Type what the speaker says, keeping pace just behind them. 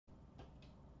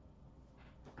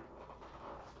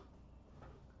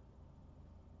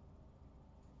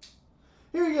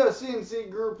Here we go, CNC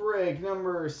group break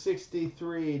number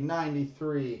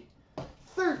 6393.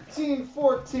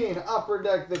 13-14, Upper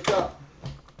Deck the Cup.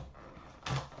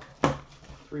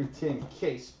 310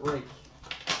 case break.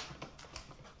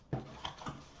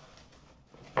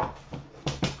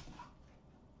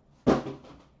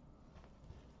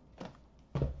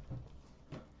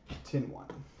 Tin 1.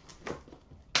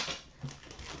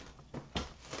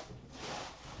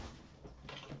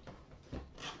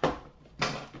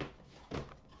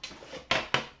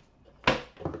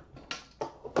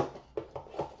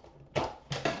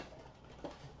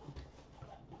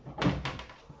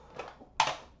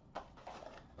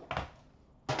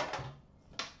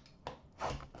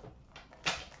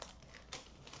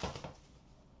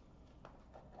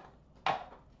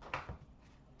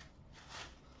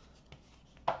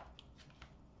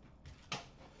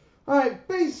 All right,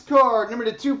 base card number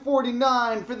to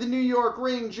 249 for the New York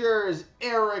Rangers,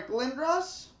 Eric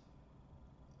Lindros.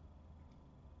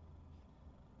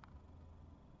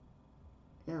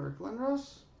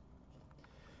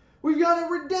 We've got a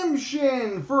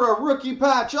redemption for a rookie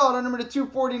patch auto number to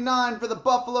 249 for the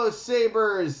Buffalo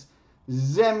Sabres,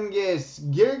 Zemgus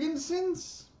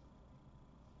Girgensons,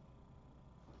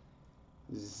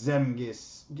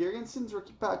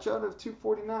 rookie patch auto of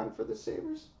 249 for the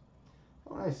Sabres.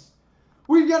 Oh, nice.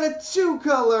 We've got a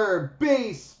two-color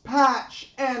base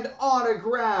patch and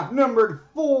autograph numbered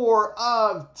 4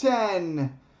 of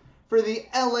 10 for the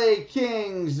LA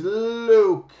Kings,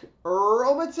 Luc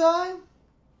Robitaille.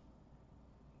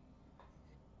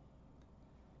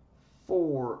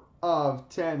 4 of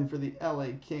 10 for the LA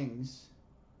Kings,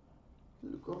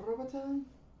 Luc Robitaille.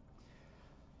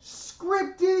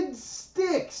 Scripted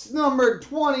sticks numbered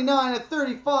 29 of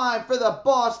 35 for the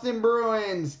Boston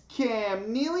Bruins,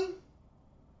 Cam Neely.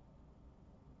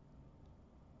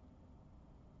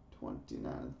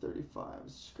 29 and 35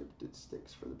 scripted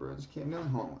sticks for the Bruins, Cam Neely.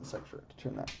 Hold on one sec for it to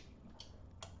turn that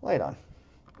light on.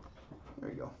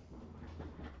 There we go.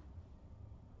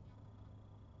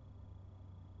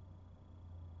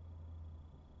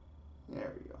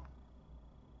 There we go.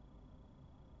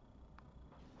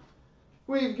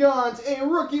 We've got a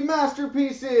Rookie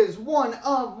Masterpieces 1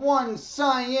 of 1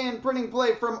 cyan printing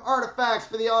plate from Artifacts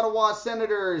for the Ottawa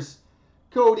Senators,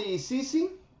 Cody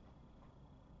Ceci.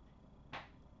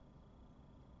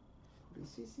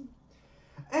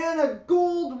 And a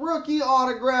gold rookie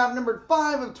autograph numbered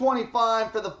 5 of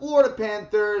 25 for the Florida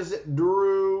Panthers,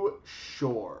 Drew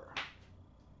Shore.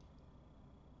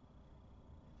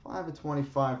 5 of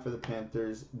 25 for the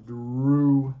Panthers,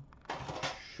 Drew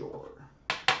Shore.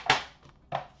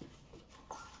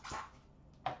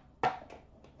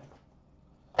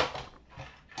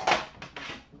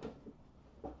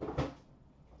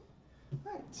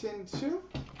 Tin 2.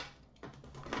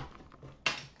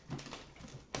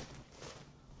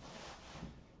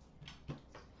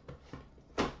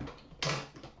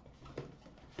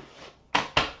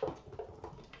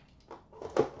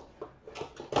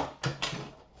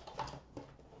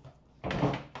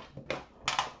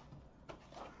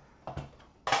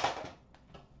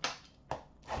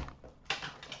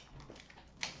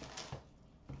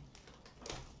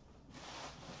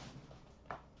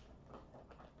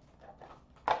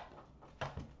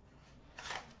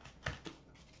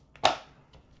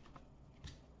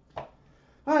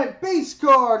 All right, base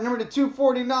card number to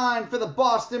 249 for the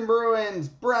Boston Bruins,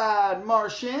 Brad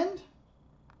Marchand.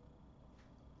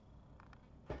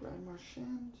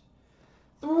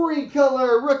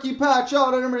 3-color rookie patch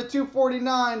auto number to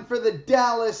 249 for the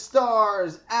Dallas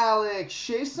Stars, Alex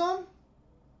Chiasson.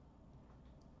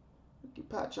 Rookie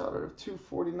patch auto of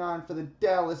 249 for the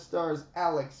Dallas Stars,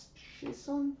 Alex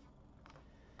Chiasson.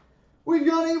 We've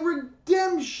got a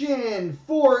redemption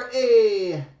for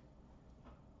a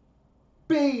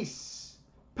base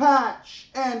patch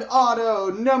and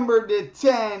auto numbered to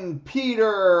 10,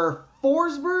 Peter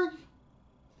Forsberg.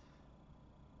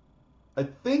 I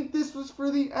think this was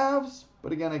for the Avs,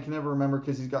 but again, I can never remember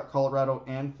because he's got Colorado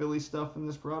and Philly stuff in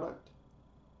this product.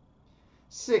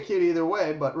 Sick hit either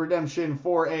way, but redemption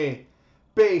for a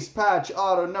base patch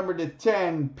auto numbered to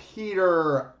 10,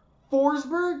 Peter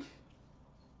Forsberg.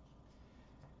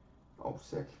 Oh,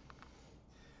 sick.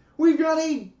 We've got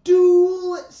a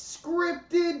dual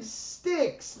scripted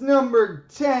sticks numbered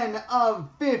 10 of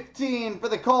 15 for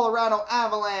the Colorado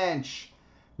Avalanche,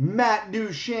 Matt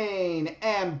Duchene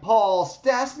and Paul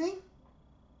Stastny.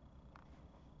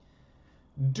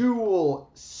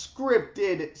 Dual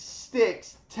scripted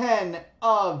sticks 10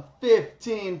 of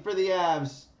 15 for the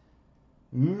Avs,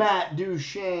 Matt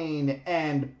Duchene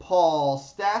and Paul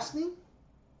Stastny.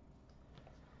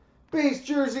 Base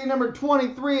jersey number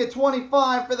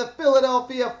 23/25 for the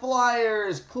Philadelphia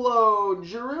Flyers,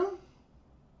 CloutsnChara.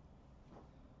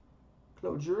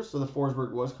 CloutsnChara, so the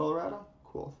Forsberg was Colorado.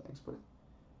 Cool, thanks, buddy.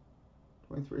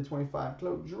 23/25,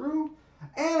 CloutsnChara.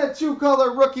 And a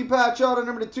two-color rookie patch auto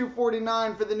number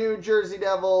 249 for the New Jersey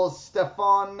Devils,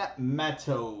 Stefan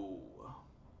Matteau.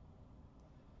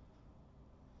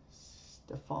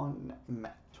 Stefan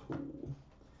Matteau.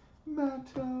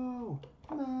 Matteau.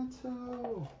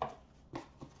 Matteau.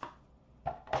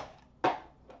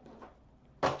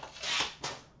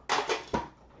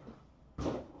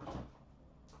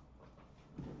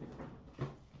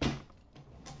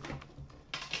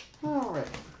 All right.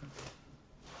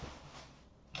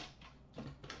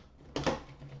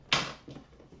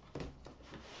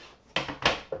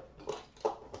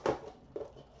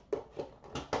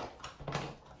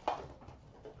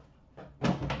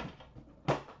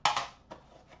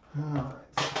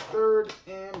 Alright, third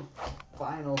and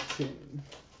final tin.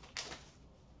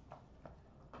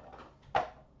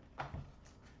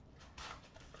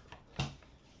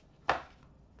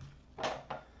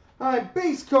 Alright,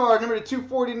 base card number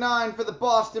 249 for the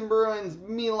Boston Bruins,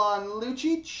 Milan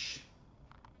Lucic.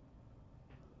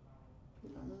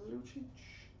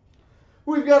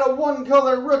 We've got a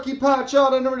one-color rookie patch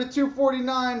auto number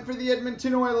 249 for the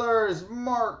Edmonton Oilers,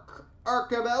 Mark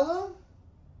Arcabello.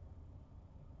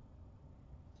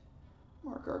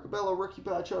 Mark Arcabello rookie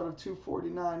patch out of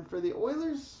 249 for the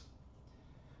Oilers.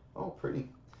 Oh, pretty.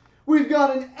 We've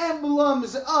got an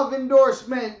Emblems of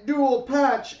Endorsement dual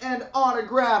patch and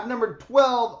autograph number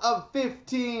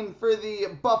 12/15 for the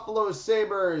Buffalo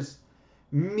Sabres,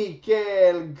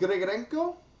 Mikhail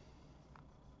Grigorenko.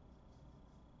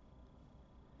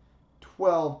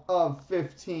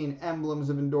 12/15 Emblems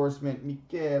of Endorsement,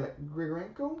 Mikhail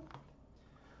Grigorenko.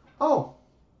 Oh,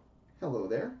 hello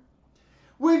there.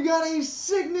 We've got a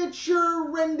Signature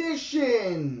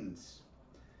Renditions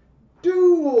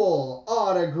dual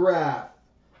autograph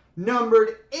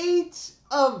numbered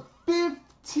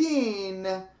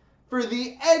 8/15 for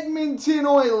the Edmonton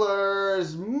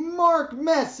Oilers, Mark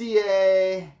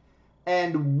Messier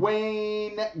and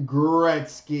Wayne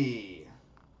Gretzky.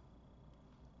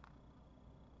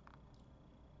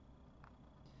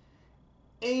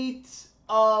 Eight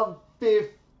of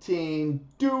 15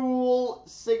 dual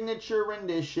signature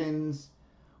renditions,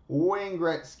 Wayne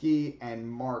Gretzky and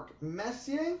Mark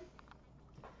Messier.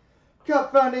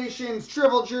 Cup Foundations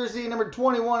triple jersey number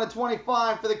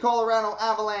 21/25 for the Colorado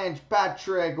Avalanche,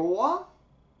 Patrick Roy.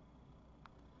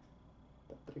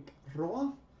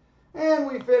 And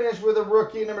we finish with a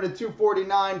rookie number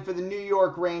 249 for the New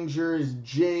York Rangers,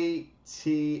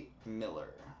 J.T.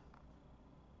 Miller.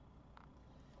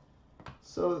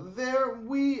 So there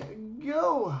we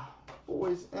go,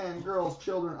 boys and girls,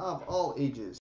 children of all ages.